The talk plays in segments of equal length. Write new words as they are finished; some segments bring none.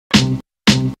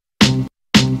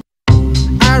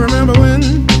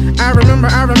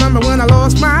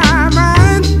lost my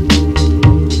mind.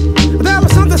 There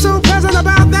was something so pleasant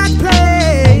about that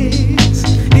place.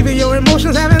 Even your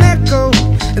emotions have an echo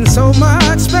in so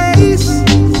much space.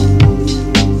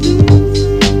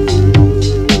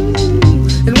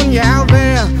 And when you're out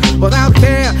there without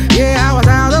care, yeah, I was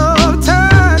out of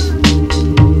touch.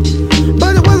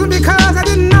 But it wasn't because I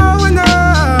didn't know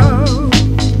enough.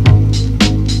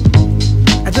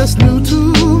 I just knew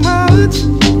too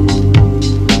much.